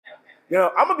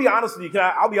I'm going to be honest with you.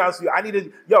 I'll be honest with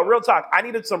you. Real talk. I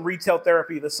needed some retail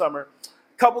therapy this summer.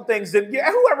 Couple things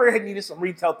whoever had needed some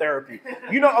retail therapy.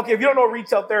 Okay, if you don't know what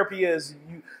retail therapy is,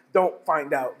 you don't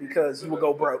find out because you will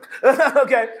go broke.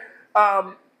 Okay.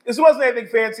 This wasn't anything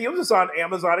fancy. It was just on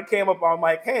Amazon. It came up on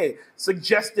hey,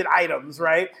 suggested items,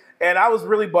 right? And I was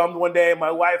really bummed one day.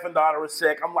 My wife and daughter were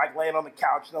sick. I'm laying on the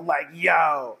couch and I'm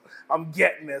yo, I'm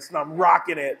getting this and I'm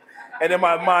rocking it. And in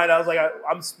my mind, I was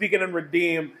I'm speaking in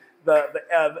Redeem the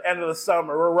end of the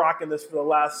summer. We're rocking this for the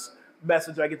last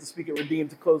message I get to speak at Redeem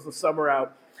to close the summer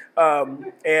out. But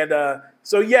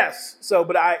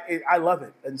I love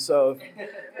it. And so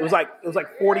it was like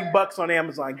 $40 on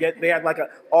Amazon. They had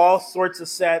all sorts of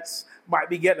sets. Might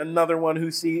be getting another one.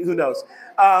 Who knows?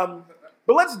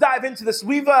 But let's dive into this.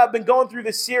 We've been going through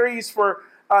this series for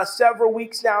several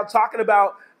weeks now, talking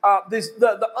about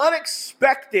the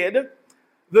unexpected,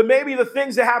 maybe the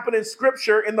things that happen in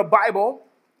Scripture in the Bible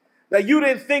that you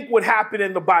didn't think would happen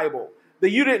in the Bible, that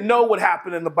you didn't know would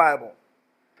happen in the Bible.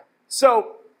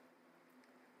 So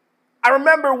I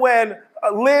remember when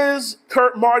Liz,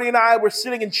 Kurt, Marty, and I were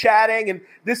sitting and chatting, and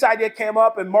this idea came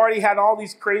up, and Marty had all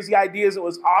these crazy ideas. It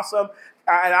was awesome.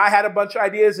 And I had a bunch of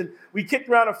ideas, and we kicked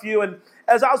around a few. And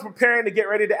as I was preparing to get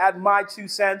ready to add my 2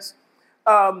 cents,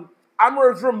 I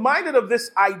was reminded of this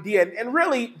idea. And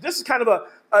really, this is kind of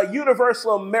a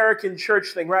universal American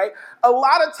church thing, right? A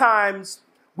lot of times,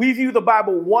 we view the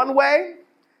Bible one way,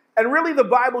 and really the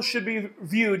Bible should be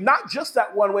viewed not just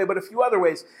that one way, but a few other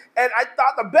ways. And I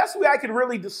thought the best way I could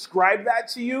really describe that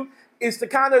to you is to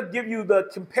kind of give you the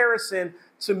comparison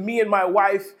to me and my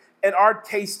wife and our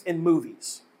taste in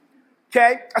movies.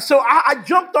 Okay? So I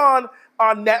jumped on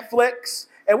Netflix,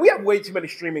 and we have way too many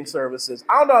streaming services.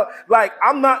 I don't know,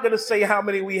 I'm not going to say how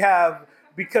many we have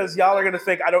because y'all are going to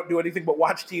think I don't do anything but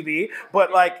watch TV,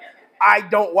 but I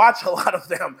don't watch a lot of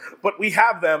them, but we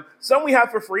have them. Some we have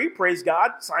for free, praise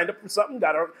God. Signed up for something,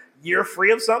 got a year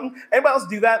free of something. Anybody else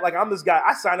do that? I'm this guy.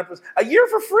 I signed up for a year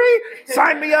for free?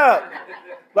 Sign me up.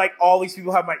 All these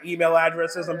people have my email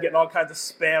addresses. I'm getting all kinds of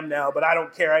spam now, but I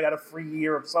don't care. I got a free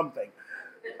year of something.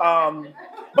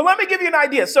 But let me give you an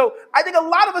idea. So I think a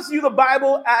lot of us view the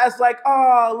Bible as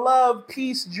love,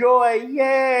 peace, joy,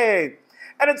 yay.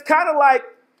 And it's kind of like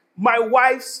my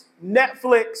wife's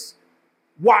Netflix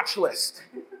watch list.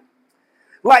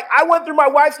 I went through my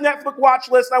wife's Netflix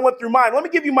watch list. I went through mine. Let me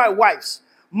give you my wife's.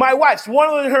 One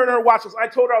of her watch list. I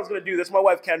told her I was going to do this. My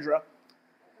wife, Kendra.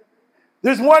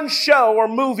 There's one show or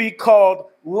movie called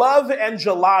Love and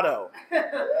Gelato.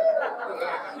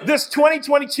 This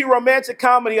 2022 romantic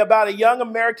comedy about a young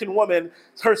American woman,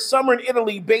 her summer in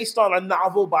Italy, based on a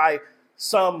novel by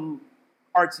some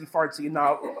artsy-fartsy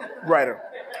novel writer.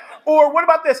 Or what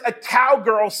about this? A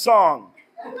cowgirl song.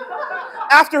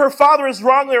 After her father is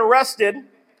wrongly arrested,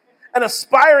 an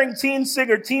aspiring teen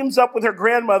singer teams up with her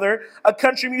grandmother, a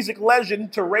country music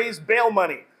legend, to raise bail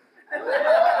money.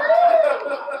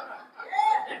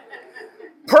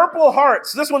 Purple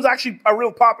Hearts. This one's actually a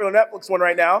real popular Netflix one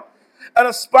right now. An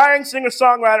aspiring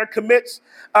singer-songwriter commits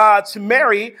to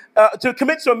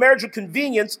a marriage of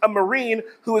convenience, a Marine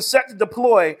who is set to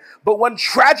deploy. But when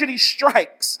tragedy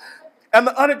strikes and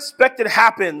the unexpected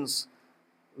happens,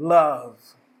 love.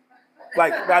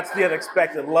 That's the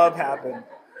unexpected. Love happened.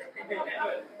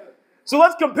 So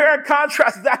let's compare and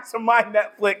contrast that to my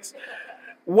Netflix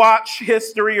watch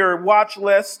history or watch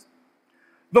list.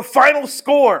 The Final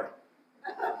Score.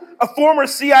 A former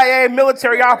CIA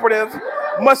military operative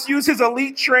must use his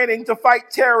elite training to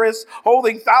fight terrorists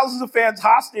holding thousands of fans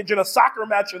hostage in a soccer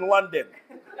match in London.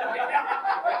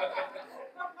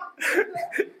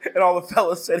 And all the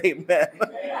fellas said amen.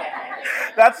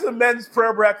 That's the men's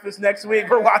prayer breakfast next week.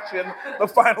 We're watching The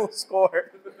Final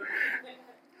Score.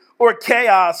 Or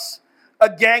Chaos, a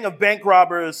gang of bank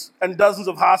robbers and dozens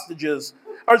of hostages.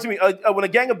 When a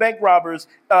gang of bank robbers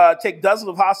take dozens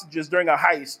of hostages during a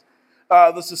heist,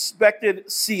 the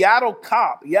suspected Seattle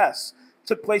cop, yes,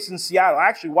 took place in Seattle. I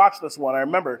actually watched this one, I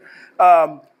remember.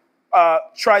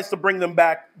 Tries to bring them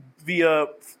back via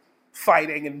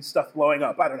fighting and stuff blowing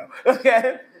up. I don't know.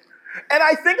 Okay? And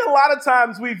I think a lot of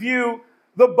times we view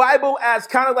the Bible as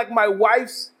kind of like my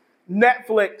wife's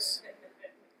Netflix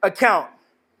account.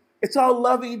 It's all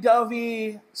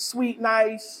lovey-dovey, sweet,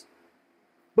 nice.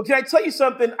 But can I tell you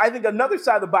something? I think another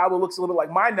side of the Bible looks a little bit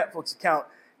like my Netflix account.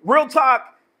 Real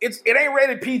talk, it ain't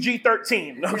rated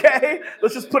PG-13, okay?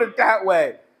 Let's just put it that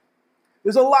way.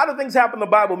 There's a lot of things happen in the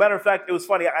Bible. Matter of fact, it was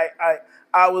funny.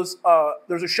 There's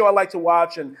a show I like to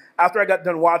watch, and after I got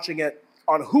done watching it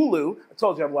on Hulu, I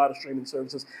told you I have a lot of streaming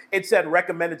services, it said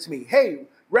recommended to me. Hey,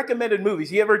 recommended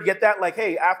movies. You ever get that? Like,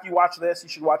 hey, after you watch this, you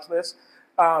should watch this.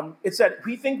 It said,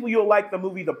 we think you'll like the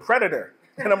movie The Predator.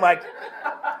 And I'm like,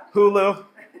 Hulu,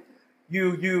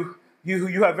 you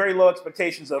have very low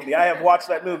expectations of me. I have watched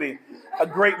that movie a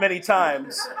great many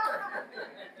times.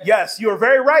 Yes, you are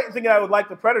very right in thinking I would like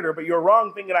The Predator, but you're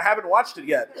wrong thinking I haven't watched it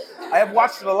yet. I have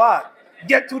watched it a lot.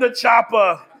 Get to the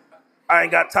chopper. I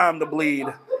ain't got time to bleed.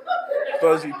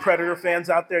 Those of you Predator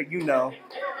fans out there, you know.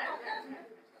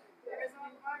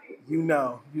 You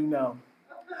know.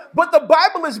 But the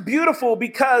Bible is beautiful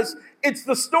because it's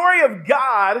the story of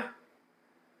God,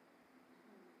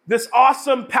 this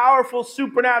awesome, powerful,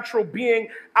 supernatural being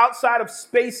outside of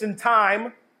space and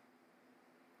time,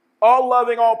 all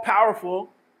loving, all powerful,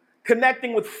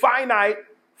 connecting with finite,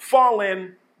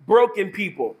 fallen, broken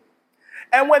people.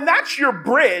 And when that's your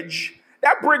bridge,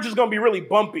 that bridge is going to be really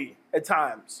bumpy at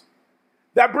times.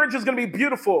 That bridge is going to be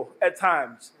beautiful at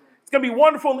times. It's going to be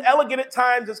wonderful and elegant at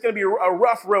times. It's going to be a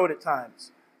rough road at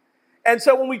times. And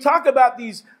so when we talk about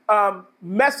these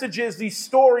messages, these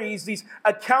stories, these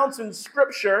accounts in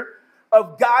Scripture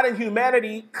of God and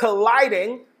humanity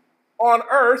colliding on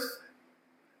earth,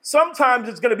 sometimes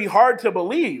it's going to be hard to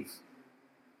believe.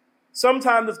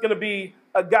 Sometimes it's going to be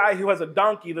a guy who has a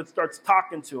donkey that starts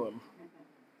talking to him.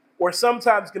 Or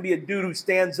sometimes it's going to be a dude who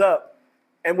stands up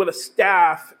and with a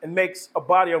staff and makes a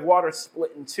body of water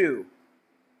split in two.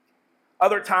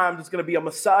 Other times it's going to be a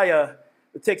Messiah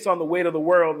that takes on the weight of the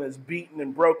world and is beaten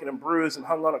and broken and bruised and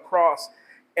hung on a cross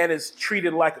and is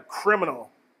treated like a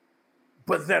criminal,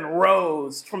 but then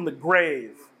rose from the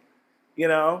grave, you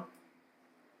know?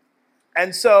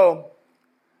 And so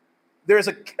there's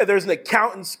an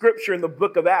account in Scripture in the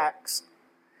book of Acts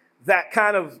that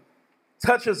kind of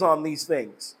touches on these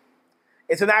things.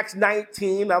 It's in Acts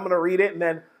 19. I'm going to read it, and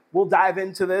then we'll dive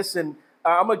into this. And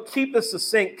I'm going to keep this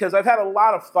succinct because I've had a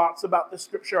lot of thoughts about this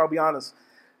Scripture, I'll be honest.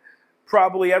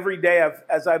 Probably every day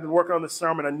as I've been working on this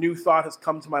sermon, a new thought has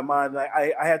come to my mind. And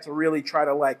I had to really try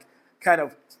to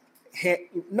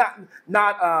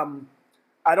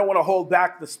I don't want to hold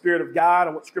back the Spirit of God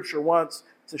and what Scripture wants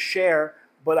to share,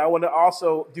 but I want to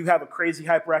also have a crazy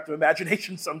hyperactive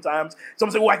imagination sometimes.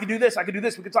 Someone say, well, I could do this,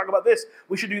 we could talk about this,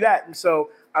 we should do that. And so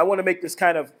I want to make this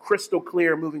kind of crystal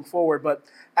clear moving forward. But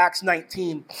Acts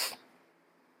 19,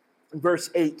 verse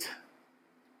 8.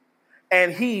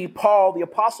 And he, Paul, the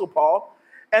Apostle Paul,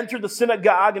 entered the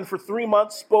synagogue and for 3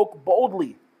 months spoke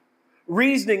boldly,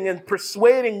 reasoning and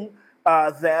persuading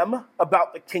them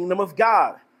about the kingdom of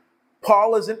God.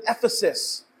 Paul is in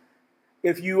Ephesus.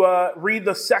 If you read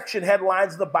the section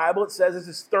headlines of the Bible, it says it's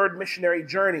his third missionary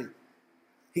journey.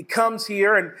 He comes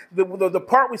here, and the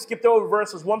part we skipped over,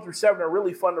 verses 1 through 7, are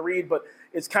really fun to read, but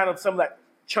it's kind of some of that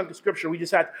chunk of Scripture we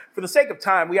just had, for the sake of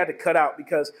time, we had to cut out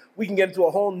because we can get into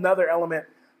a whole nother element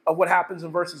of what happens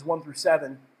in verses 1 through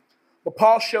 7. But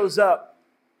Paul shows up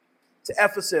to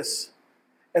Ephesus,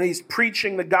 and he's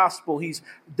preaching the gospel. He's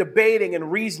debating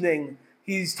and reasoning.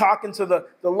 He's talking to the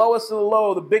lowest of the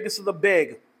low, the biggest of the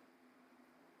big.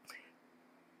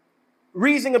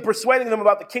 Reasoning and persuading them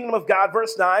about the kingdom of God,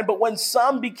 verse 9. But when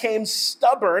some became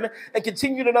stubborn and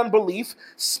continued in unbelief,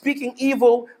 speaking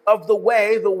evil of the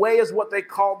way is what they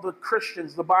called the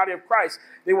Christians, the body of Christ.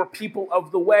 They were people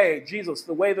of the way, Jesus,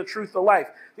 the way, the truth, the life.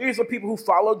 These are people who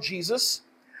followed Jesus.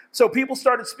 So people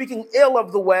started speaking ill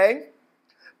of the way.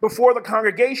 Before the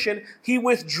congregation, he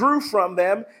withdrew from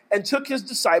them and took his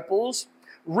disciples,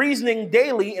 reasoning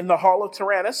daily in the hall of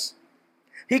Tyrannus.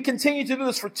 He continued to do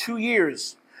this for 2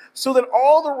 years. So that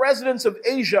all the residents of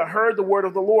Asia heard the word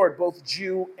of the Lord, both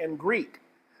Jew and Greek.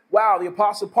 Wow, the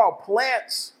Apostle Paul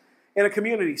plants in a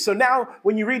community. So now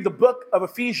when you read the book of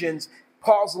Ephesians,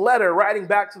 Paul's letter writing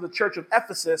back to the church of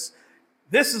Ephesus,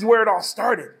 this is where it all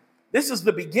started. This is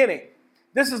the beginning.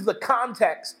 This is the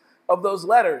context of those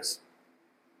letters.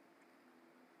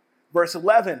 Verse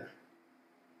 11.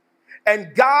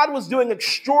 And God was doing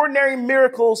extraordinary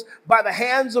miracles by the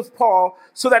hands of Paul,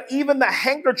 so that even the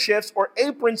handkerchiefs or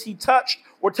aprons he touched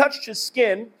or touched his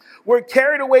skin were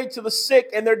carried away to the sick,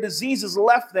 and their diseases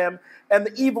left them, and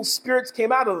the evil spirits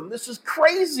came out of them. This is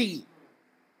crazy.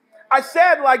 I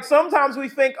said, sometimes we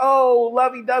think, oh,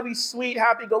 lovey-dovey, sweet,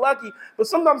 happy-go-lucky, but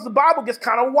sometimes the Bible gets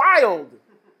kind of wild.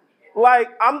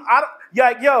 I'm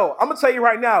gonna tell you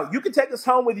right now, you can take this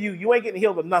home with you. You ain't getting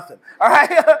healed of nothing. All right,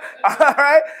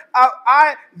 all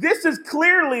right. This is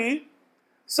clearly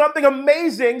something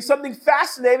amazing, something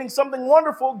fascinating, something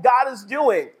wonderful God is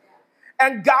doing,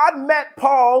 and God met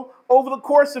Paul over the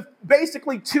course of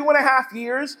basically 2.5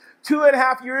 years,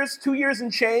 2 years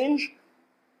and change.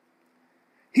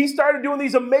 He started doing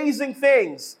these amazing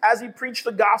things as he preached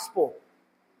the gospel.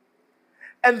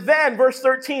 And then, verse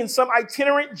 13, some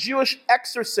itinerant Jewish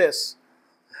exorcists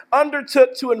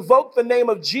undertook to invoke the name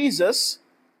of Jesus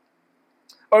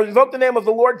or invoke the name of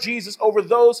the Lord Jesus over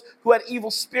those who had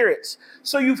evil spirits.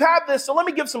 So you've had this. So let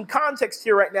me give some context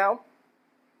here right now,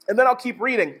 and then I'll keep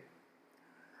reading.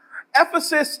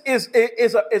 Ephesus is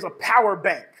a power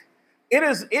bank. It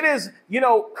is,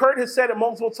 Kurt has said it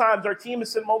multiple times. Our team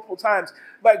has said it multiple times.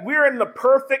 Like, we're in the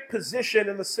perfect position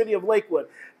in the city of Lakewood.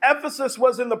 Ephesus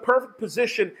was in the perfect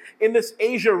position in this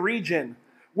Asia region,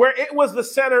 where it was the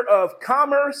center of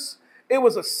commerce. It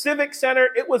was a civic center.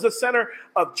 It was a center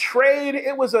of trade.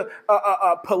 It was a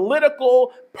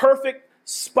political perfect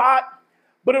spot.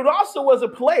 But it also was a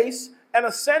place and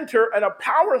a center and a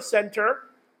power center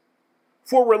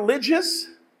for religious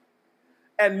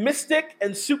and mystic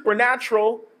and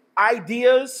supernatural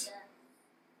ideas.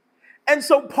 And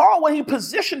so Paul, when he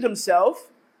positioned himself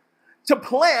to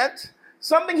plant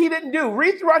something he didn't do,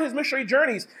 read throughout his missionary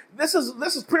journeys, this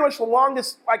is pretty much the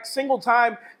longest single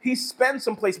time he spent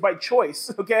someplace by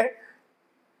choice, okay?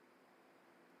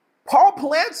 Paul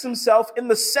plants himself in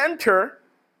the center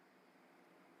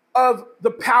of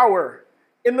the power,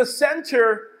 in the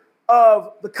center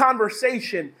of the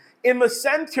conversation, in the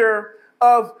center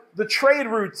of the trade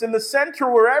routes, in the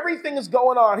center where everything is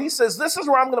going on. He says, this is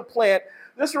where I'm going to plant.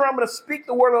 This is where I'm going to speak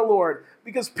the word of the Lord.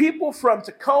 Because people from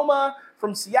Tacoma,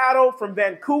 from Seattle, from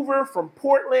Vancouver, from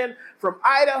Portland, from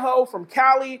Idaho, from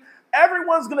Cali,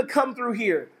 everyone's going to come through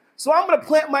here. So I'm going to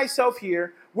plant myself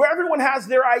here where everyone has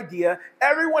their idea,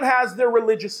 everyone has their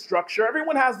religious structure,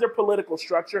 everyone has their political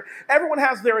structure, everyone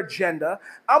has their agenda.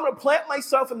 I'm going to plant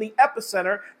myself in the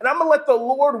epicenter, and I'm going to let the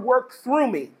Lord work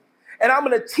through me. And I'm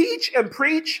going to teach and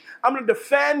preach. I'm going to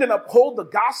defend and uphold the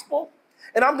gospel.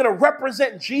 And I'm going to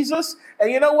represent Jesus.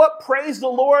 And you know what? Praise the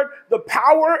Lord. The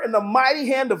power and the mighty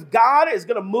hand of God is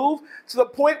going to move to the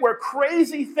point where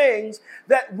crazy things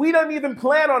that we don't even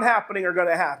plan on happening are going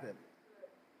to happen.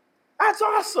 That's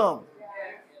awesome.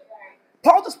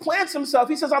 Paul just plants himself.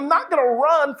 He says, I'm not going to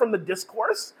run from the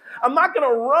discourse. I'm not going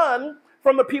to run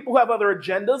from the people who have other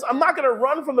agendas. I'm not going to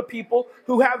run from the people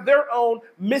who have their own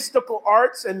mystical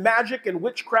arts and magic and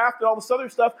witchcraft and all this other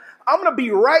stuff. I'm going to be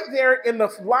right there in the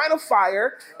line of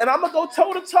fire, and I'm going to go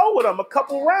toe-to-toe with them a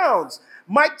couple rounds.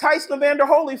 Mike Tyson, Evander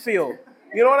Holyfield.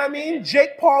 You know what I mean?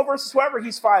 Jake Paul versus whoever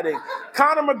he's fighting.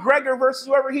 Conor McGregor versus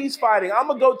whoever he's fighting. I'm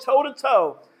going to go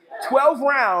toe-to-toe. 12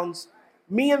 rounds,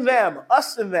 me and them,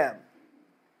 us and them.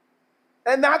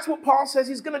 And that's what Paul says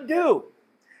he's going to do.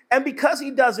 And because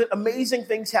he does it, amazing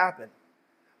things happen.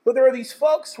 But there are these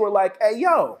folks who are like, hey,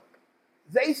 yo,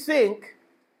 they think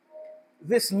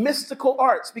this mystical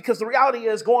arts, because the reality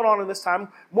is going on in this time,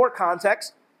 more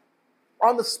context,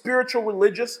 on the spiritual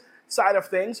religious side of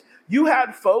things, you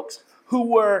had folks who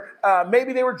were,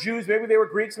 maybe they were Jews, maybe they were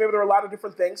Greeks, maybe there were a lot of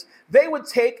different things. They would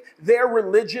take their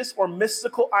religious or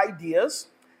mystical ideas,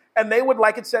 and they would,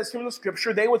 like it says here in the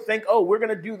scripture, they would think, oh, we're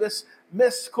going to do this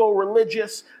mystical,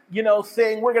 religious,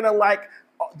 thing. We're going to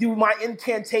do my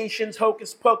incantations,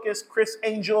 hocus pocus, Chris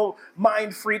Angel,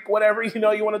 mind freak, whatever, you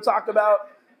want to talk about.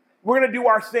 We're going to do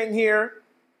our thing here.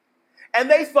 And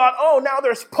they thought, oh, now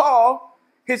there's Paul,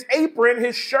 his apron,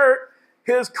 his shirt,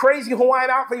 his crazy Hawaiian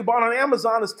outfit he bought on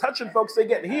Amazon is touching folks, they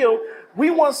get healed. We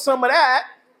want some of that.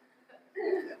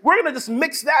 We're going to just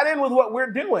mix that in with what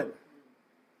we're doing.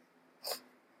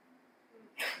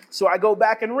 So I go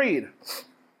back and read.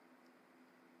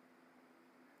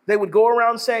 They would go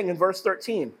around saying in verse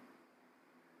 13,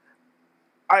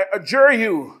 I adjure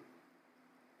you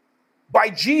by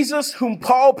Jesus whom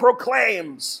Paul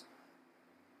proclaims,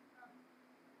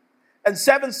 and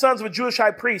 7 sons of a Jewish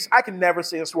high priest. I can never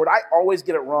say this word. I always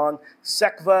get it wrong.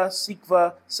 Sikva,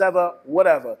 Seva,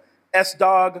 whatever.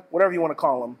 S-dog, whatever you want to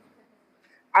call them.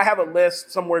 I have a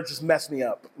list. Some words just mess me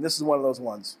up. This is one of those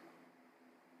ones.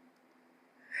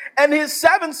 And his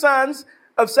 7 sons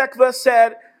of Sekva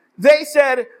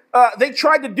they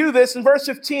tried to do this in verse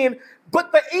 15,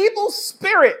 but the evil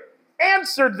spirit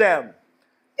answered them.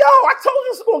 Yo, I told you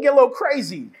this is going to get a little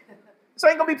crazy. This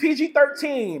ain't going to be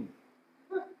PG-13.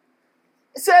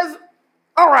 It says,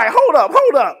 all right, hold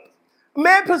up.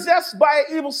 Man possessed by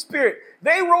an evil spirit.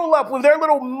 They roll up with their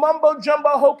little mumbo-jumbo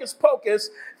hocus pocus,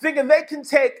 thinking they can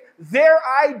take their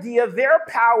idea, their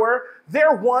power,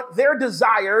 their want, their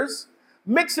desires,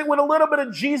 mix it with a little bit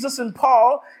of Jesus and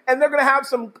Paul, and they're going to have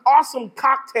some awesome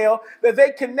cocktail that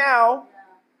they can now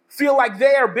feel like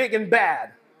they are big and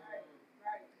bad.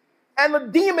 And the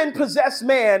demon-possessed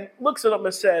man looks at them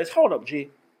and says, hold up,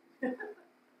 G.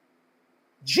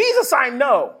 Jesus I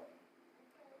know.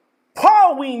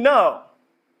 Paul we know.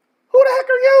 Who the heck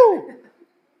are you?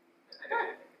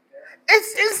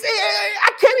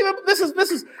 I can't even, this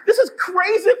is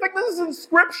crazy. Like, this is in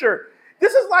scripture.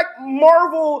 This is like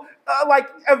Marvel, like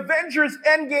Avengers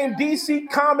Endgame, DC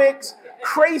Comics,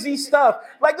 crazy stuff.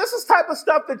 Like this is type of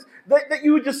stuff that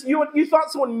you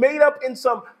thought someone made up in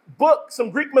some book,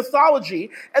 some Greek mythology.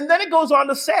 And then it goes on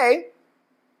to say,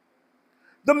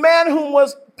 the man whom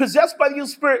was possessed by the evil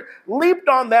spirit leaped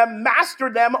on them,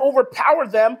 mastered them,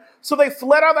 overpowered them, so they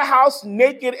fled out of the house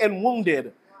naked and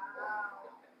wounded.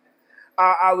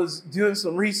 I was doing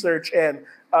some research, and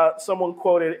someone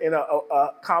quoted in a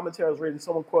commentary I was reading,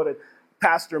 someone quoted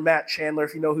Pastor Matt Chandler,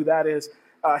 if you know who that is.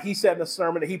 He said in a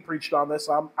sermon that he preached on this,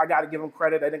 so I got to give him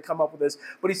credit. I didn't come up with this.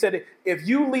 But he said, if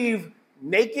you leave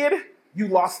naked, you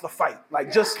lost the fight.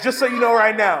 Like, just so you know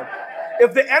right now.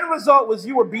 If the end result was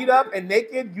you were beat up and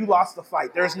naked, you lost the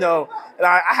fight. There's no, and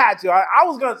I had to. I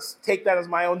was going to take that as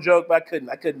my own joke, but I couldn't.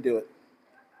 I couldn't do it.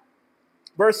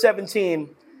 Verse 17,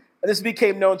 and this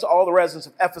became known to all the residents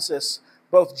of Ephesus,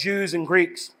 both Jews and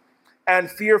Greeks, and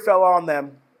fear fell on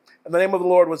them, and the name of the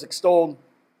Lord was extolled.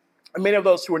 And many of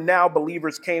those who were now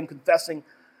believers came confessing,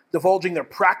 divulging their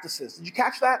practices. Did you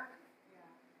catch that? Yeah.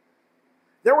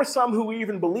 There were some who were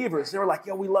even believers. They were like,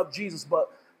 yo, we love Jesus, but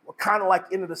we're kind of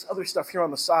like into this other stuff here on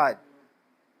the side.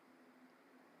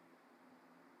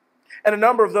 And a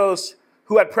number of those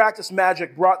who had practiced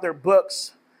magic brought their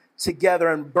books together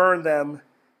and burned them.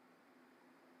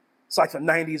 It's like the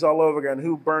 90s all over again.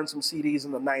 Who burned some CDs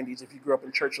in the 90s? If you grew up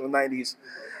in church in the 90s,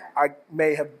 I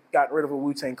may have gotten rid of a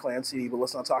Wu-Tang Clan CD, but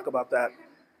let's not talk about that.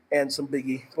 And some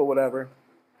Biggie, but whatever.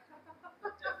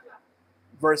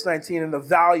 Verse 19, and the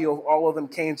value of all of them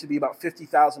came to be about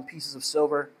 50,000 pieces of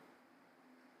silver.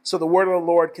 So the word of the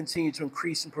Lord continued to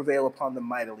increase and prevail upon them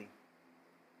mightily.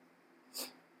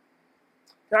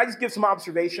 Can I just give some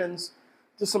observations,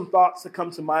 just some thoughts that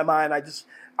come to my mind?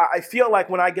 I feel like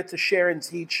when I get to share and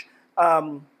teach,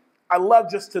 I love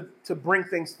just to bring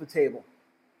things to the table.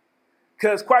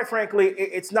 Because quite frankly,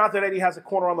 it's not that Eddie has a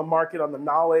corner on the market on the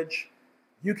knowledge.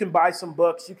 You can buy some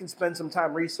books. You can spend some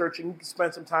time researching. You can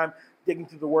spend some time digging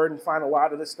through the word and find a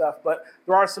lot of this stuff. But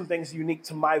there are some things unique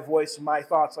to my voice and my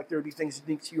thoughts, like there would be things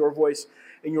unique to your voice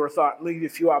and your thought. I'll give you a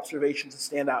few observations that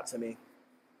stand out to me.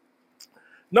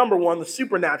 Number one, the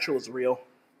supernatural is real.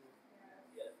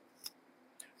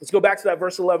 Let's go back to that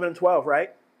verse 11 and 12,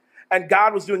 right? And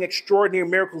God was doing extraordinary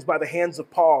miracles by the hands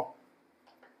of Paul.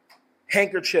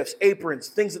 Handkerchiefs, aprons,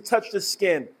 things that touched his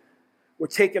skin were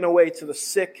taken away to the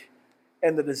sick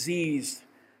and the diseased,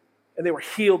 and they were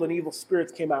healed and evil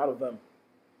spirits came out of them.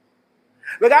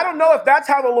 Like, I don't know if that's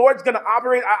how the Lord's going to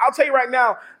operate. I'll tell you right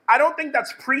now, I don't think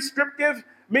that's prescriptive,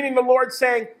 meaning the Lord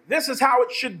saying this is how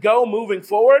it should go moving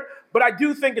forward. But I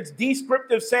do think it's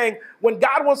descriptive, saying when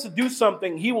God wants to do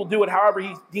something, he will do it however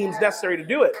he deems necessary to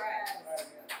do it.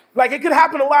 Like, it could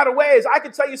happen a lot of ways. I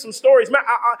could tell you some stories.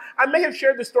 I may have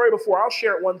shared this story before. I'll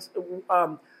share it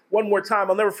one more time.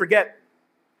 I'll never forget.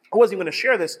 I wasn't even going to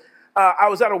share this. I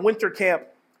was at a winter camp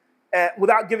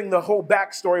without giving the whole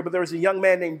backstory, but there was a young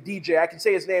man named DJ. I can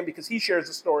say his name because he shares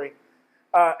the story.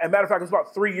 As a matter of fact, it was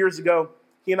about 3 years ago.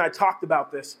 He and I talked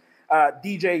about this.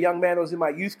 DJ, a young man who was in my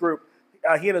youth group,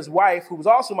 he and his wife, who was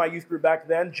also in my youth group back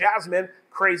then, Jasmine,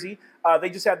 crazy. They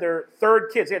just had their third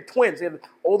kids. They had twins. They had an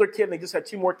older kid, and they just had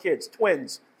 2 more kids,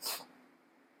 twins.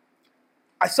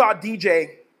 I saw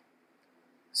DJ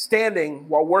standing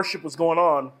while worship was going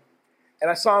on, and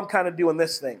I saw him kind of doing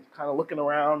this thing, kind of looking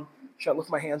around. Should I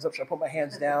lift my hands up? Should I put my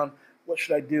hands down? What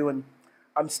should I do? And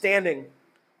I'm standing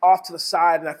off to the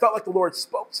side, and I felt like the Lord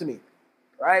spoke to me,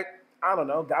 right? I don't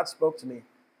know. God spoke to me.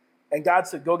 And God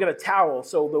said, go get a towel.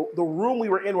 So the room we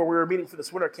were in where we were meeting for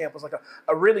this winter camp was like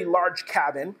a really large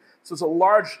cabin. So it's a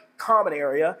large common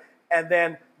area. And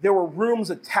then there were rooms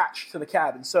attached to the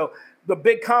cabin. So the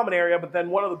big common area, but then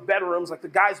one of the bedrooms, like the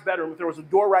guy's bedroom, there was a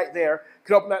door right there.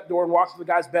 Could open that door and walk to the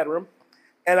guy's bedroom.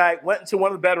 And I went into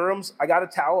one of the bedrooms. I got a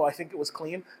towel. I think it was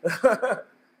clean.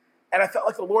 And I felt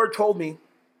like the Lord told me,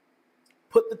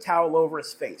 put the towel over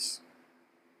his face.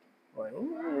 I'm like,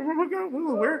 oh, this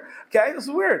is weird. Okay, this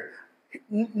is weird.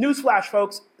 Newsflash,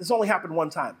 folks, this only happened one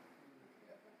time.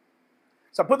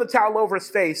 So I put the towel over his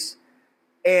face,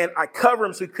 and I cover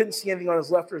him so he couldn't see anything on his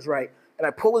left or his right. And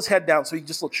I pull his head down so he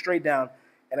just looked straight down.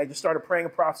 And I just started praying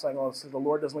and prophesying. Oh, the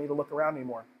Lord doesn't want you to look around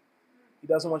anymore. He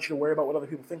doesn't want you to worry about what other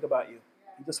people think about you.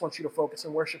 He just wants you to focus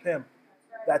and worship him.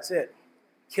 That's it.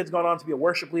 Kid's gone on to be a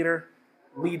worship leader,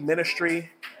 lead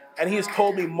ministry. And he has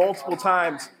told me multiple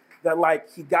times that,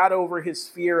 like, he got over his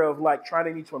fear of, like, trying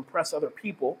to need to impress other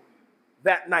people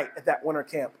that night at that winter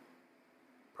camp,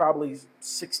 probably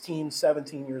 16,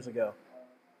 17 years ago.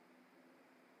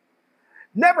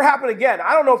 Never happened again.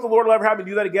 I don't know if the Lord will ever have me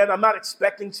do that again. I'm not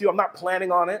expecting to. I'm not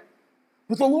planning on it.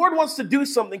 But the Lord wants to do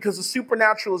something because the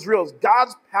supernatural is real. It's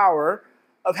God's power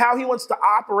of how he wants to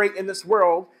operate in this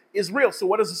world is real. So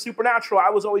what is the supernatural? I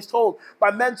was always told by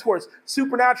mentors,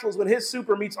 supernatural is when his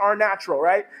super meets our natural,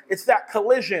 right? It's that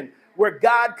collision where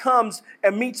God comes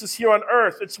and meets us here on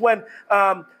earth. It's when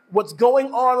what's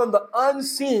going on in the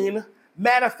unseen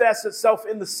manifests itself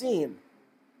in the seen,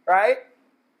 right?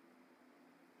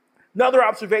 Another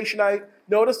observation I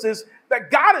noticed is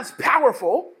that God is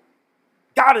powerful.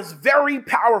 God is very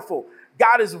powerful.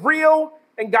 God is real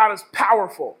and God is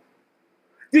powerful.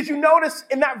 Did you notice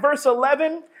in that verse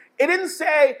 11, it didn't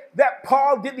say that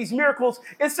Paul did these miracles.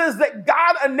 It says that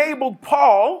God enabled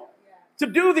Paul to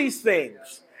do these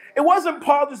things. It wasn't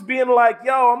Paul just being like,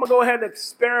 yo, I'm going to go ahead and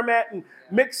experiment and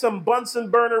mix some Bunsen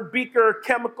burner beaker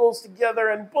chemicals together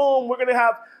and boom, we're going to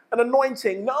have an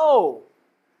anointing. No.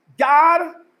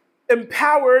 God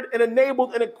empowered and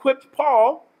enabled and equipped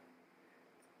Paul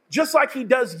just like he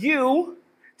does you,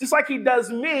 just like he does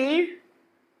me.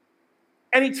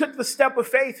 And he took the step of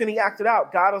faith and he acted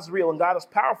out. God is real and God is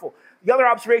powerful. The other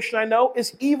observation I know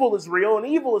is evil is real and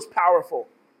evil is powerful.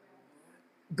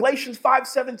 Galatians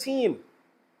 5:17.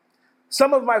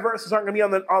 Some of my verses aren't going to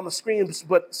be on the screen,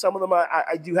 but some of them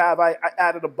I do have. I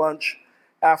added a bunch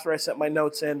after I sent my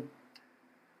notes in.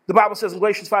 The Bible says in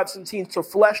Galatians 5:17, so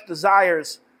flesh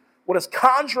desires what is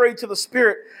contrary to the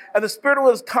spirit, and the spirit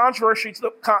what is contrary to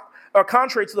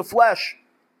the flesh.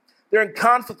 They're in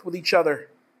conflict with each other.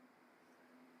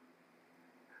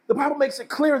 The Bible makes it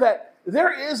clear that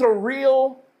there is a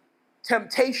real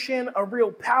temptation, a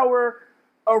real power,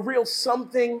 a real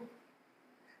something.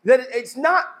 That it's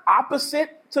not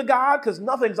opposite to God, because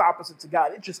nothing's opposite to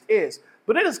God. It just is.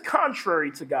 But it is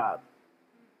contrary to God.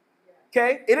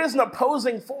 Okay? It is an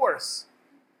opposing force.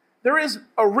 There is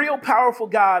a real powerful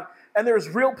God, and there is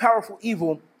real powerful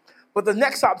evil. But the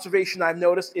next observation I've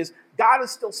noticed is God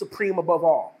is still supreme above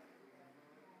all.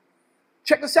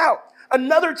 Check this out.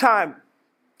 Another time,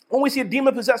 when we see a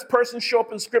demon-possessed person show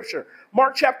up in Scripture,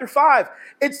 Mark chapter 5,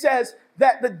 it says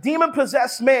that the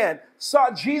demon-possessed man saw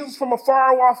Jesus from a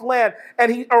far-off land,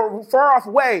 or far-off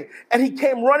way, and he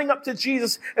came running up to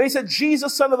Jesus, and he said,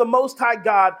 Jesus, Son of the Most High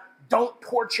God, don't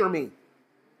torture me.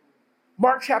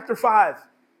 Mark chapter 5.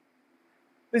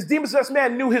 This demon-possessed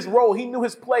man knew his role. He knew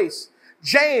his place.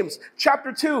 James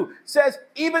chapter 2 says,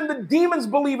 even the demons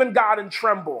believe in God and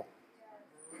tremble.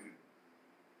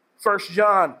 1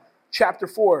 John chapter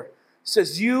 4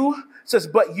 says,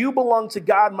 but you belong to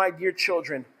God, my dear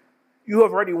children. You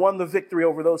have already won the victory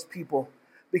over those people,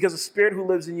 because the spirit who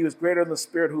lives in you is greater than the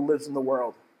spirit who lives in the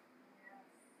world.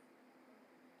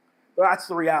 But that's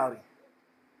the reality.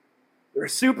 They're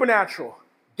supernatural.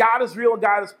 God is real and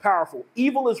God is powerful.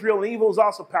 Evil is real and evil is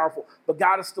also powerful, but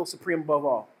God is still supreme above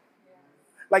all.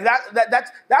 Like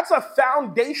that's a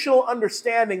foundational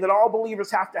understanding that all believers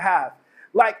have to have.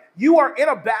 Like, you are in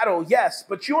a battle, yes,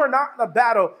 but you are not in a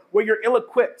battle where you're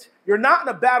ill-equipped. You're not in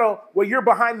a battle where you're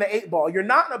behind the eight ball. You're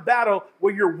not in a battle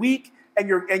where you're weak and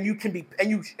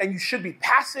you should be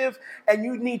passive and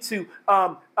you need to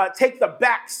take the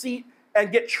back seat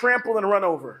and get trampled and run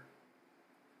over.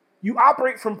 You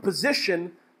operate from a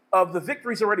position of the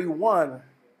victory's already won,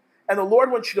 and the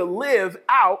Lord wants you to live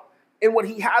out in what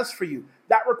He has for you.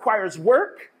 That requires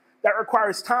work. That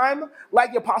requires time.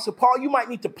 Like the Apostle Paul, you might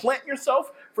need to plant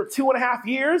yourself for 2.5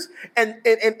 years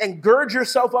and gird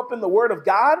yourself up in the Word of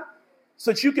God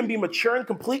so that you can be mature and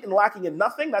complete and lacking in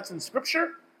nothing. That's in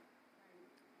Scripture.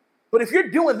 But if you're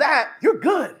doing that, you're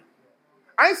good.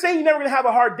 I ain't saying you're never going to have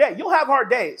a hard day. You'll have hard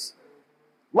days.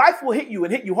 Life will hit you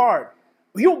and hit you hard,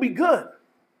 but you'll be good.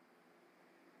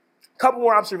 A couple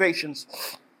more observations.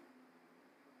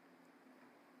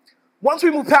 Once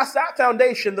we move past that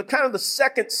foundation, the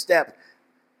second step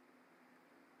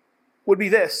would be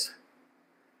this.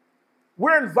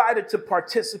 We're invited to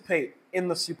participate in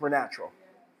the supernatural.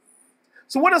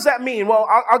 So what does that mean? Well,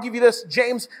 I'll give you this.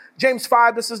 James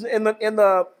 5. This is in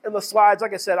the slides.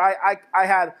 Like I said, I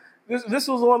had this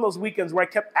was one of those weekends where I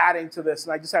kept adding to this,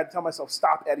 and I just had to tell myself,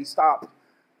 "Stop, Eddie, stop."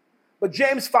 But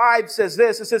James 5 says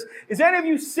this. It says, "Is any of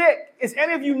you sick? Is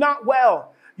any of you not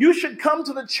well? You should come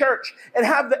to the church and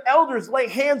have the elders lay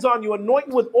hands on you, anoint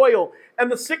you with oil,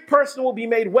 and the sick person will be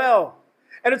made well."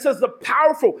 And it says the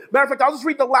powerful, matter of fact, I'll just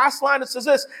read the last line. It says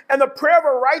this, "And the prayer of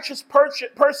a righteous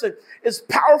person is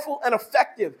powerful and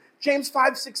effective." James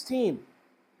 5:16.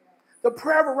 The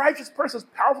prayer of a righteous person is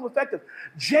powerful and effective.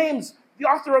 James, the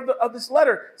author of this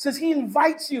letter, says he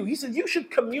invites you. He says you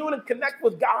should commune and connect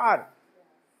with God.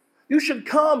 You should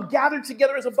come, gather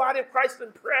together as a body of Christ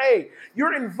and pray.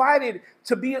 You're invited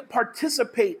to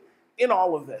participate in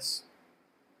all of this.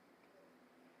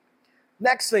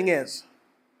 Next thing is,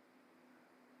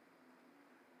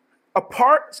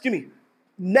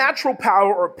 natural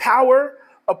power or power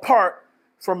apart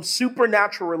from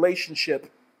supernatural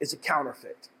relationship is a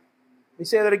counterfeit. Let me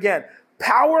say that again.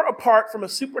 Power apart from a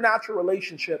supernatural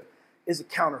relationship is a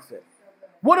counterfeit.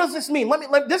 What does this mean?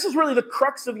 This is really the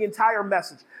crux of the entire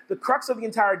message. The crux of the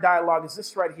entire dialogue is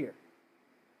this right here.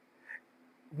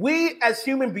 We as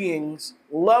human beings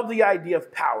love the idea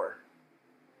of power,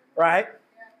 right?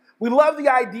 We love the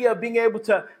idea of being able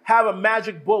to have a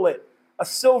magic bullet, a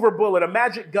silver bullet, a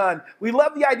magic gun. We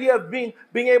love the idea of being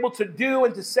able to do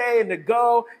and to say and to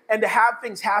go and to have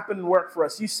things happen and work for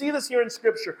us. You see this here in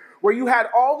Scripture where you had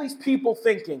all these people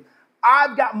thinking,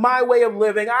 I've got my way of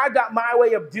living, I've got my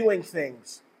way of doing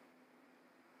things.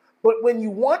 But when you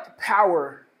want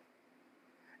power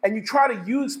and you try to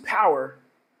use power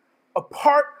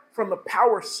apart from the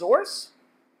power source,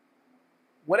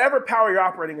 whatever power you're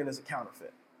operating in is a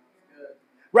counterfeit.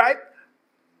 Right?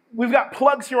 We've got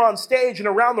plugs here on stage and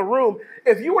around the room.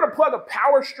 If you were to plug a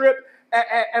power strip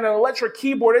and an electric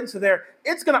keyboard into there,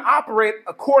 it's going to operate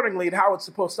accordingly to how it's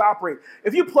supposed to operate.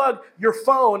 If you plug your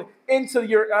phone into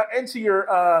your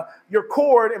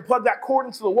cord and plug that cord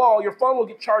into the wall, your phone will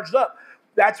get charged up.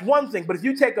 That's one thing. But if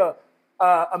you take a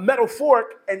metal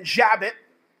fork and jab it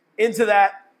into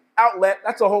that outlet,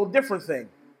 that's a whole different thing.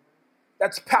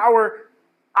 That's power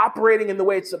operating in the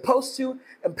way it's supposed to,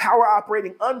 and power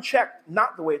operating unchecked,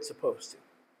 not the way it's supposed to.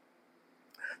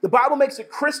 The Bible makes it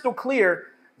crystal clear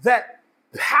that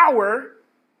power,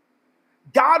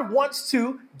 God wants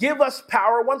to give us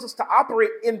power, wants us to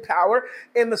operate in power,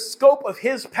 in the scope of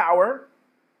his power,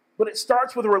 but it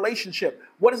starts with a relationship.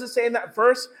 What does it say in that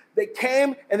verse? They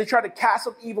came and they tried to cast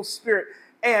out the evil spirit,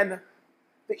 and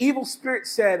the evil spirit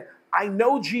said, I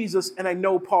know Jesus and I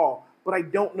know Paul, but I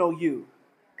don't know you.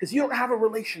 Because you don't have a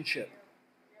relationship.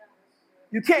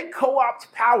 You can't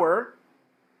co-opt power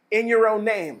in your own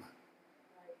name.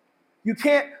 You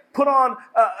can't put on,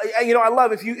 I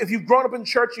love, if you've grown up in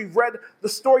church, you've read the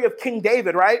story of King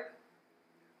David, right?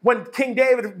 When King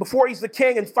David, before he's the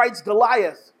king and fights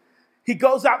Goliath, he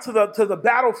goes out to the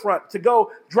battlefront to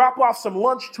go drop off some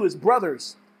lunch to his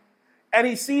brothers. And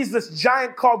he sees this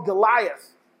giant called Goliath.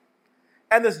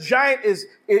 And this giant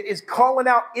is calling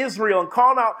out Israel and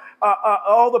calling out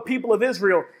all the people of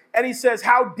Israel. And he says,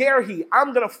 how dare he?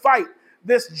 I'm going to fight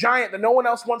this giant that no one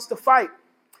else wants to fight.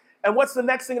 And what's the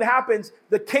next thing that happens?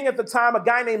 The king at the time, a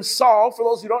guy named Saul, for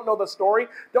those who don't know the story,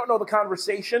 don't know the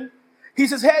conversation, he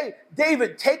says, hey,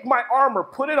 David, take my armor,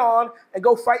 put it on, and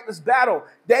go fight this battle.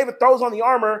 David throws on the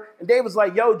armor, and David's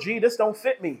like, yo, G, this don't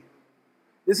fit me.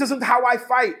 This isn't how I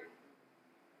fight.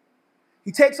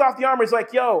 He takes off the armor. He's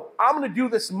like, yo, I'm going to do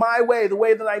this my way, the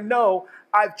way that I know.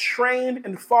 I've trained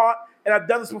and fought, and I've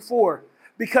done this before.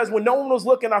 Because when no one was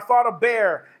looking, I fought a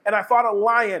bear, and I fought a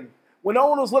lion. When no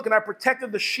one was looking, I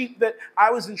protected the sheep that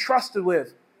I was entrusted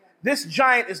with. This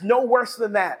giant is no worse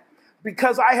than that.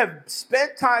 Because I have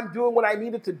spent time doing what I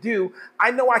needed to do, I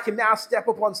know I can now step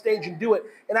up on stage and do it.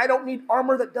 And I don't need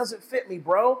armor that doesn't fit me,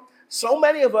 bro. So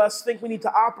many of us think we need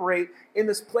to operate in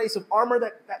this place of armor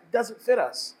that doesn't fit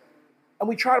us. And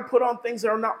we try to put on things that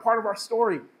are not part of our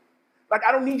story. Like,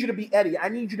 I don't need you to be Eddie. I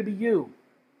need you to be you.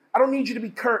 I don't need you to be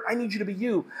Kurt. I need you to be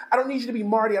you. I don't need you to be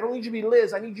Marty. I don't need you to be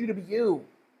Liz. I need you to be you.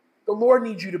 The Lord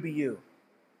needs you to be you.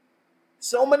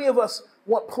 So many of us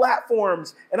want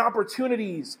platforms and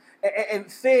opportunities and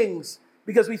things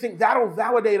because we think that'll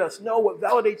validate us. No, what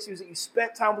validates you is that you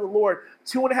spent time with the Lord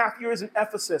 2.5 years in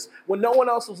Ephesus when no one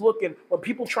else was looking, when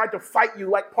people tried to fight you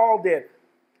like Paul did.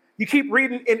 You keep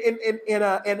reading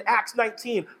in Acts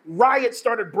 19, riots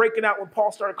started breaking out when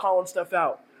Paul started calling stuff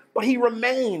out. But he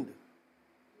remained.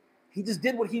 He just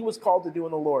did what he was called to do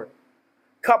in the Lord.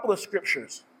 Couple of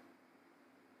scriptures.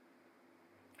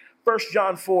 1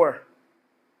 John 4.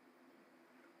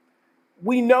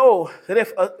 We know that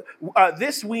if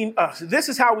this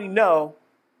is how we know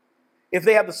if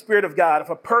they have the Spirit of God. If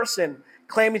a person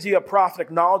claiming to be a prophet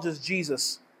acknowledges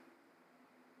Jesus,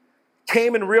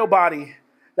 came in real body,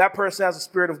 that person has the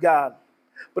Spirit of God.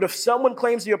 But if someone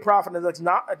claims to be a prophet and does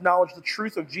not acknowledge the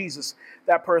truth of Jesus,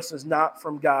 that person is not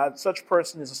from God. Such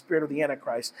person is a spirit of the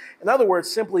Antichrist. In other words,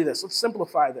 simply this. Let's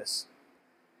simplify this.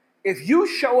 If you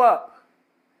show up,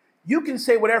 you can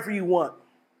say whatever you want.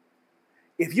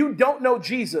 If you don't know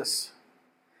Jesus,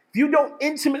 if you don't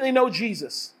intimately know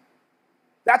Jesus,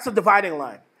 that's a dividing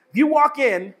line. If you walk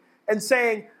in and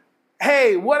saying,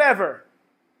 hey, whatever,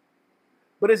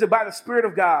 but is it by the Spirit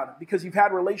of God because you've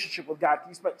had a relationship with God,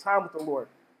 you spent time with the Lord?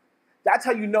 That's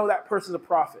how you know that person's a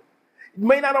prophet. You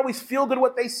may not always feel good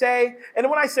what they say. And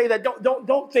when I say that,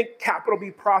 don't think capital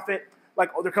B prophet, like,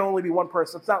 oh, there can only be one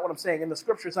person. That's not what I'm saying. In the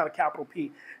scripture, it's not a capital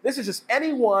P. This is just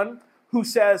anyone who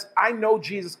says, I know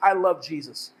Jesus, I love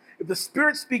Jesus. If the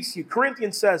Spirit speaks to you,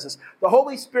 Corinthians says this, the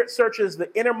Holy Spirit searches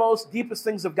the innermost, deepest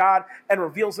things of God and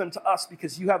reveals them to us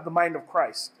because you have the mind of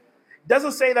Christ. It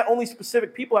doesn't say that only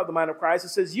specific people have the mind of Christ. It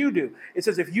says you do. It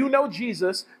says if you know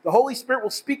Jesus, the Holy Spirit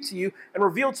will speak to you and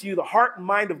reveal to you the heart and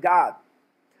mind of God.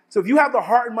 So if you have the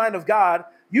heart and mind of God,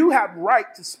 you have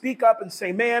right to speak up and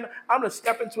say, man, I'm going to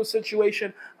step into a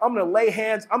situation. I'm going to lay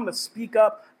hands. I'm going to speak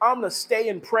up. I'm going to stay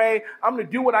and pray. I'm going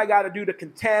to do what I got to do to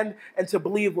contend and to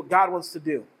believe what God wants to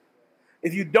do.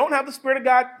 If you don't have the Spirit of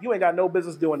God, you ain't got no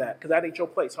business doing that because that ain't your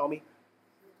place, homie.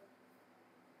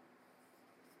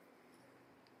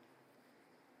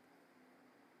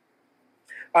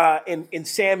 In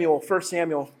Samuel, 1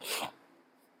 Samuel,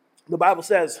 the Bible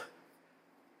says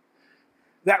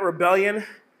that rebellion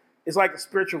is like the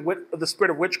spirit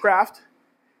of witchcraft,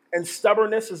 and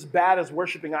stubbornness is bad as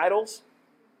worshiping idols.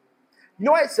 You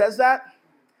know why it says that?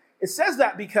 It says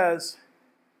that because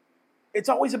it's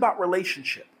always about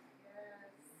relationship.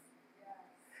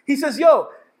 He says, yo,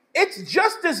 it's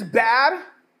just as bad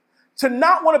to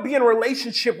not want to be in a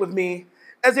relationship with me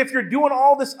as if you're doing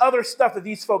all this other stuff that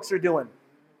these folks are doing.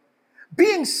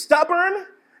 Being stubborn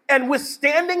and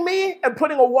withstanding me and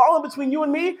putting a wall in between you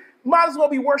and me might as well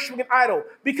be worshiping an idol.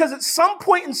 Because at some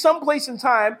point in some place in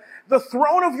time, the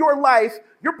throne of your life,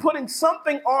 you're putting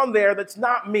something on there that's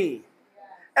not me.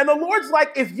 And the Lord's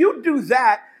like, if you do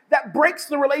that, that breaks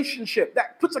the relationship.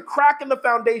 That puts a crack in the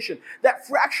foundation. That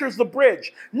fractures the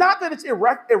bridge. Not that it's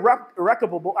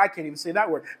irreparable. I can't even say that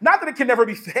word. Not that it can never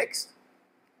be fixed.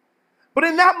 But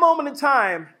in that moment in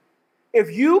time,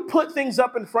 if you put things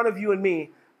up in front of you and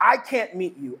me, I can't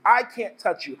meet you. I can't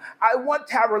touch you. I want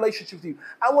to have a relationship with you.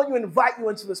 I want to invite you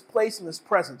into this place and this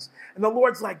presence. And the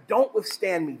Lord's like, don't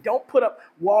withstand me. Don't put up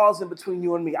walls in between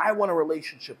you and me. I want a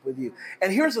relationship with you.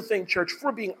 And here's the thing, church, if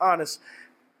we're being honest,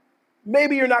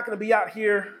 maybe you're not going to be out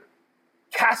here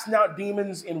casting out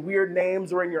demons in weird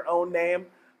names or in your own name,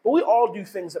 but we all do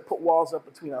things that put walls up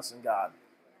between us and God.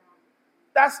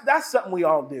 That's something we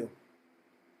all do.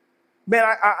 Man,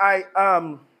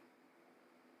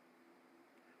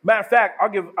 matter of fact, I'll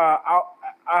give.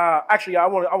 Actually, I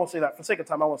won't say that for the sake of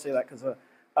time. I won't say that because.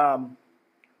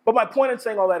 But my point in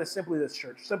saying all that is simply this,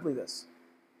 church. Simply this: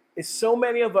 is so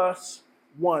many of us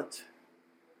want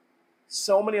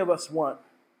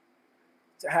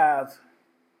to have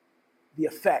the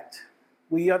effect.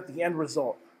 We want the end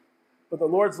result. But the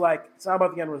Lord's like, it's not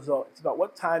about the end result. It's about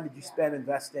what time did you spend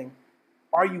investing?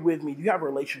 Are you with me? Do you have a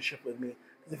relationship with me?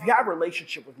 Because if you have a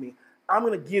relationship with me, I'm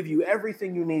going to give you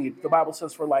everything you need, the Bible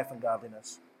says, for life and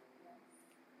godliness.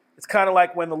 It's kind of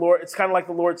like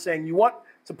the Lord saying, you want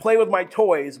to play with my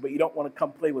toys, but you don't want to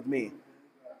come play with me.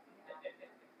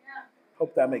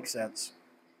 Hope that makes sense.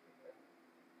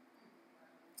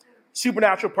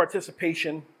 Supernatural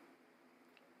participation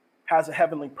has a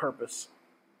heavenly purpose.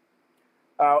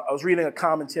 I was reading a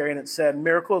commentary and it said,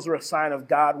 miracles are a sign of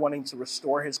God wanting to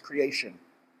restore his creation.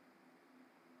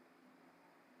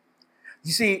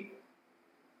 You see,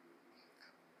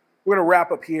 we're going to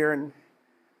wrap up here, and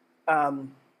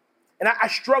I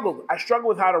struggled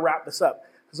with how to wrap this up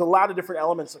because a lot of different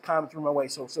elements are coming through my way.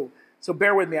 So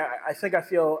bear with me. I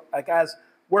feel like as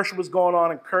worship was going on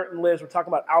and Kurt and Liz were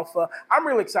talking about Alpha, I'm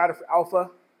really excited for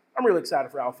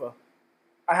Alpha.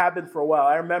 I have been for a while.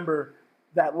 I remember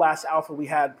that last Alpha we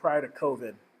had prior to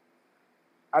COVID.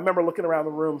 I remember looking around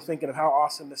the room thinking of how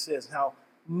awesome this is and how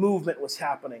movement was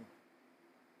happening.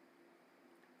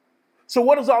 So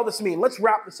what does all this mean? Let's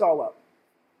wrap this all up.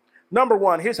 Number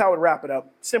one, here's how I would wrap it up.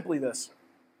 Simply this.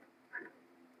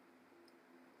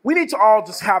 We need to all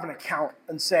just have an account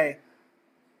and say,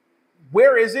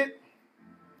 where is it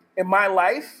in my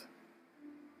life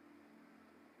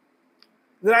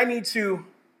that I need to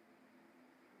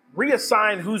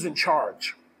reassign who's in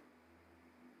charge?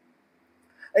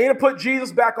 I need to put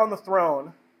Jesus back on the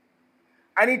throne.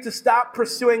 I need to stop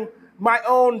pursuing my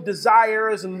own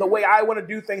desires and the way I want to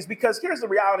do things, because here's the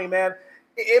reality, man.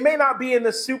 It may not be in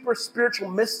the super spiritual,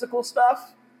 mystical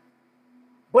stuff,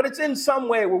 but it's in some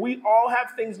way where we all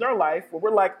have things in our life where we're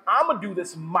like, I'm going to do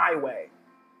this my way.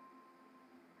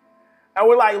 And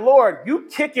we're like, Lord, you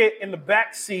kick it in the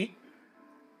back seat.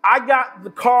 I got the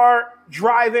car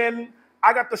driving.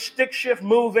 I got the stick shift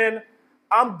moving.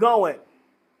 I'm going.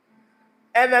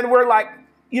 And then we're like,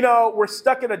 we're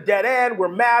stuck in a dead end. We're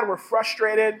mad. We're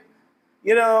frustrated,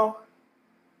 and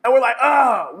we're like,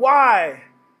 why?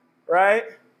 Right?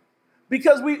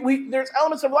 Because we there's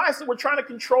elements of life that we're trying to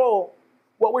control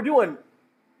what we're doing.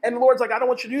 And the Lord's like, I don't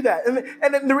want you to do that.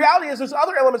 And the reality is there's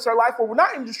other elements of our life where we're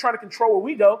not even just trying to control where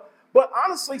we go, but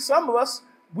honestly, some of us,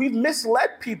 we've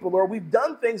misled people, or we've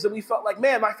done things that we felt like,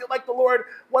 man, I feel like the Lord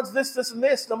wants this, this, and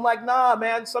this. And I'm like, nah,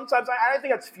 man, sometimes I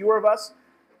think that's fewer of us,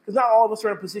 because not all of us are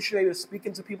in a position maybe to speak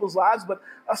into people's lives, but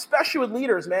especially with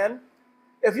leaders, man.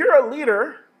 If you're a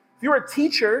leader, if you're a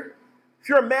teacher, if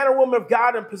you're a man or woman of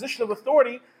God in a position of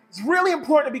authority, it's really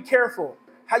important to be careful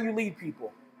how you lead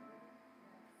people.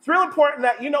 It's real important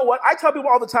that, you know what, I tell people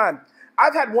all the time,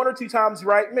 I've had one or two times,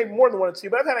 right, maybe more than one or two,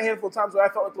 but I've had a handful of times where I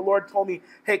felt like the Lord told me,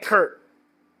 hey, Kurt,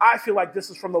 I feel like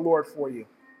this is from the Lord for you.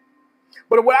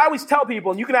 But what I always tell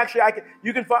people, and you can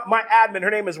find my admin, her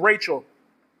name is Rachel.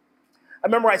 I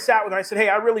remember I sat with her, I said, hey,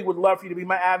 I really would love for you to be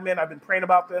my admin. I've been praying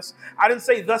about this. I didn't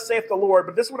say, thus saith the Lord,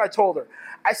 but this is what I told her.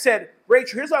 I said,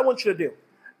 Rachel, here's what I want you to do.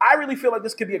 I really feel like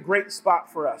this could be a great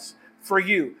spot for us, for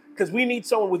you, because we need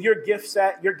someone with your gift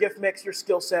set, your gift mix, your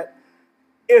skill set.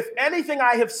 If anything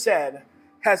I have said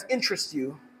has interest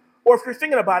you, or if you're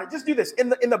thinking about it, just do this. In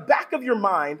the back of your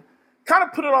mind, kind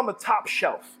of put it on the top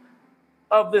shelf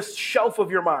of this shelf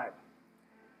of your mind.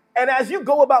 And as you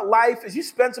go about life, as you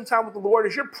spend some time with the Lord,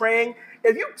 as you're praying,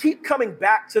 if you keep coming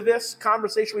back to this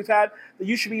conversation we've had, that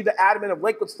you should be the admin of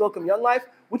Lakewood Slocum Young Life,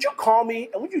 would you call me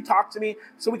and would you talk to me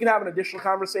so we can have an additional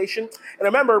conversation? And I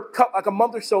remember like a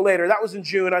month or so later, that was in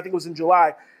June, I think it was in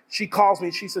July, she calls me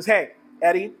and she says, hey,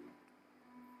 Eddie,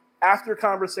 after a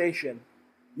conversation,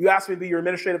 you asked me to be your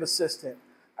administrative assistant.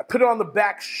 I put it on the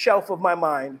back shelf of my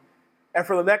mind, and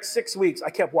for the next 6 weeks, I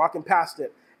kept walking past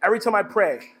it. Every time I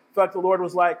pray, I felt like the Lord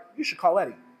was like, you should call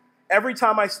Eddie. Every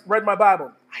time I read my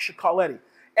Bible, I should call Eddie.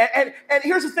 And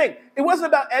here's the thing. It wasn't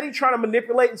about Eddie trying to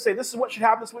manipulate and say, this is what should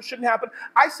happen, this is what shouldn't happen.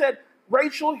 I said,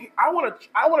 Rachel, I want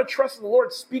to trust that the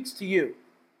Lord speaks to you.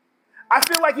 I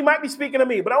feel like he might be speaking to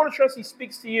me, but I want to trust he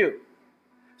speaks to you.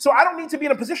 So I don't need to be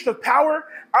in a position of power.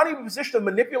 I don't need to be in a position of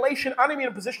manipulation. I don't need to be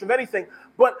in a position of anything.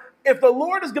 But if the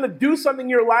Lord is going to do something in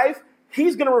your life,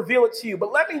 he's going to reveal it to you.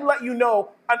 But let me let you know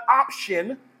an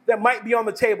option that might be on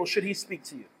the table should he speak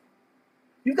to you.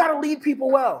 You've got to lead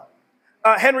people well.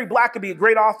 Henry Blackaby, a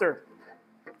great author,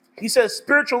 he says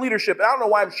spiritual leadership, and I don't know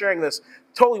why I'm sharing this,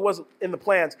 totally wasn't in the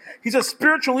plans. He says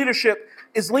spiritual leadership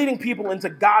is leading people into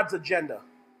God's agenda.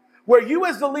 Where you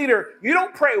as the leader, you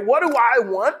don't pray, what do I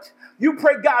want? You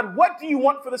pray, God, what do you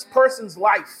want for this person's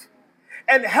life?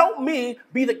 And help me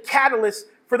be the catalyst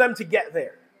for them to get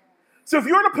there. So if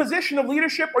you're in a position of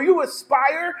leadership or you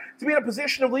aspire to be in a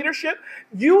position of leadership,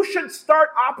 you should start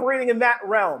operating in that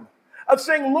realm of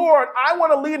saying, Lord, I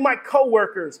want to lead my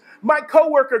coworkers, my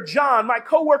coworker John, my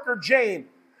coworker Jane.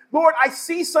 Lord, I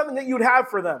see something that you'd have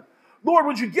for them. Lord,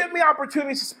 would you give me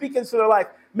opportunities to speak into their life?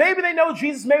 Maybe they know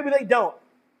Jesus, maybe they don't.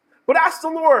 But ask the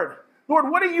Lord, Lord,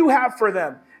 what do you have for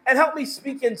them? And help me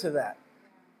speak into that.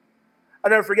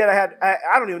 I'll never forget,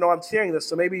 I don't even know I'm sharing this,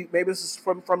 so maybe this is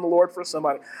from the Lord for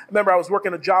somebody. I remember I was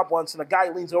working a job once, and a guy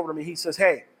leans over to me. He says,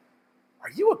 hey, are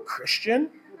you a Christian?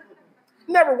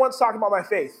 Never once talking about my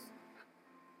faith.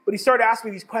 But he started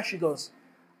asking me these questions. He goes,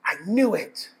 I knew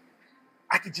it.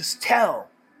 I could just tell,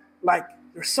 like,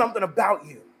 there's something about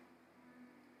you.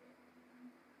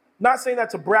 Not saying that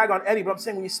to brag on Eddie, but I'm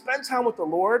saying when you spend time with the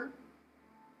Lord,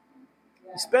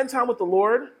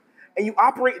 and you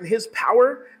operate in his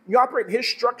power, you operate in his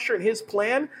structure and his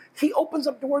plan, he opens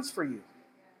up doors for you.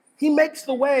 He makes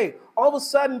the way. All of a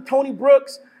sudden, Tony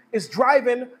Brooks is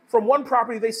driving from one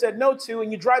property they said no to, and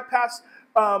you drive past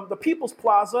the People's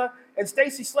Plaza, and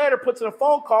Stacy Slater puts in a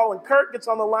phone call, and Kurt gets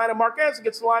on the line, and Mark Anderson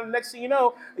gets on the line, and next thing you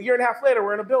know, a year and a half later,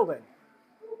 we're in a building.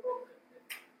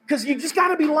 Because you just got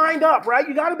to be lined up, right?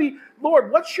 You got to be,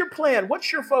 Lord, what's your plan?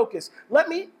 What's your focus? Let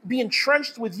me be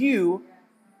entrenched with you.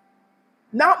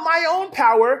 Not my own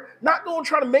power, not going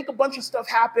trying to make a bunch of stuff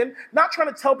happen, not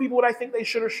trying to tell people what I think they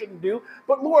should or shouldn't do.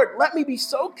 But Lord, let me be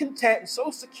so content and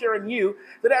so secure in you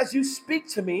that as you speak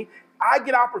to me, I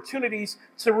get opportunities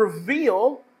to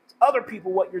reveal to other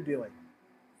people what you're doing.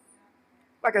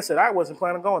 Like I said, I wasn't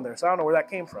planning on going there, so I don't know where that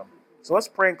came from. So let's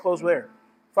pray and close there.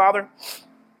 Father,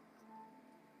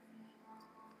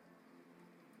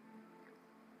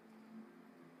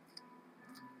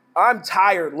 I'm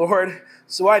tired, Lord,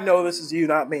 so I know this is you,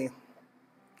 not me.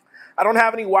 I don't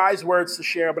have any wise words to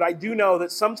share, but I do know that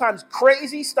sometimes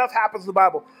crazy stuff happens in the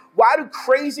Bible. Why do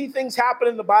crazy things happen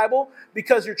in the Bible?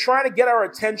 Because you're trying to get our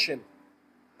attention.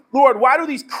 Lord, why do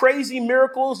these crazy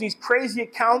miracles, these crazy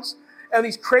accounts, and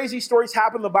these crazy stories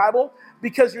happen in the Bible?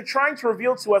 Because you're trying to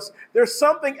reveal to us there's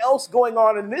something else going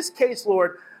on. In this case,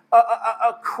 Lord,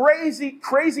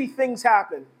 crazy things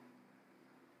happen.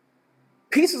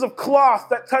 Pieces of cloth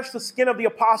that touched the skin of the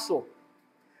apostle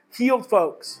healed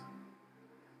folks.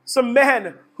 Some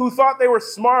men who thought they were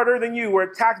smarter than you were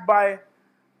attacked by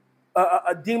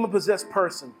a demon-possessed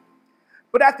person.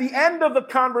 But at the end of the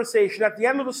conversation, at the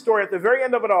end of the story, at the very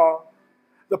end of it all,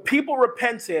 the people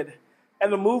repented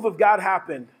and the move of God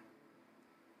happened.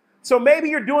 So maybe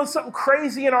you're doing something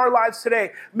crazy in our lives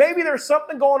today. Maybe there's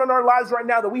something going on in our lives right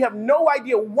now that we have no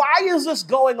idea. Why is this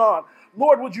going on?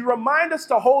 Lord, would you remind us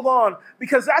to hold on?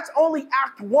 Because that's only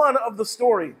act one of the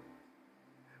story.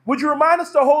 Would you remind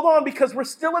us to hold on because we're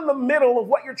still in the middle of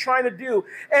what you're trying to do?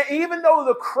 And even though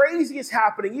the crazy is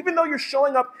happening, even though you're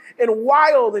showing up in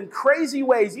wild and crazy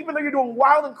ways, even though you're doing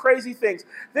wild and crazy things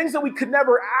that we could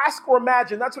never ask or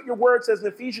imagine, that's what your word says in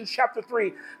Ephesians chapter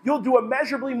 3. You'll do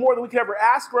immeasurably more than we could ever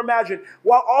ask or imagine.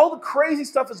 While all the crazy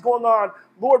stuff is going on,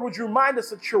 Lord, would you remind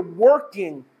us that you're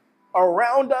working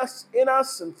around us, in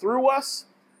us, and through us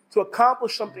to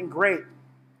accomplish something great.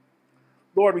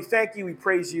 Lord, we thank you, we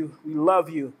praise you, we love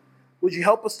you. Would you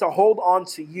help us to hold on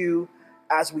to you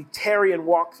as we tarry and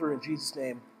walk through? In Jesus'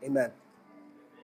 name, amen.